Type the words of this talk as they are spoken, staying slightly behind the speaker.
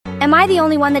Am I the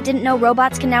only one that didn't know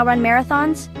robots can now run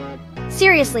marathons?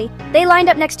 Seriously, they lined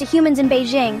up next to humans in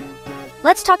Beijing.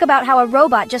 Let's talk about how a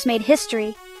robot just made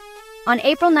history. On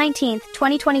April 19,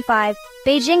 2025,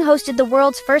 Beijing hosted the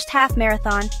world's first half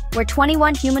marathon, where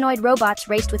 21 humanoid robots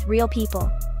raced with real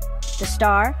people. The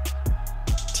star?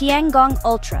 Tiangong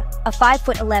Ultra, a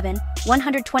 5'11",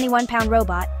 121-pound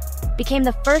robot, became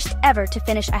the first ever to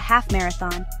finish a half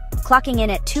marathon, clocking in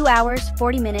at 2 hours,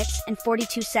 40 minutes, and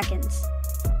 42 seconds.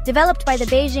 Developed by the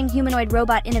Beijing Humanoid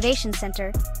Robot Innovation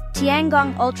Center,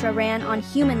 Tiangong Ultra ran on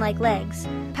human-like legs,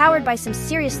 powered by some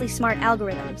seriously smart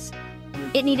algorithms.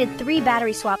 It needed 3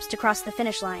 battery swaps to cross the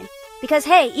finish line, because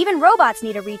hey, even robots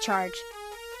need a recharge.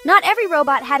 Not every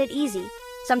robot had it easy.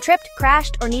 Some tripped,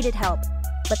 crashed, or needed help,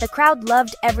 but the crowd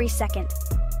loved every second.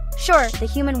 Sure, the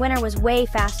human winner was way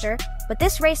faster, but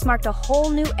this race marked a whole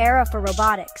new era for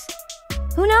robotics.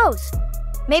 Who knows?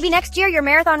 Maybe next year your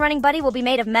marathon running buddy will be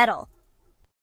made of metal.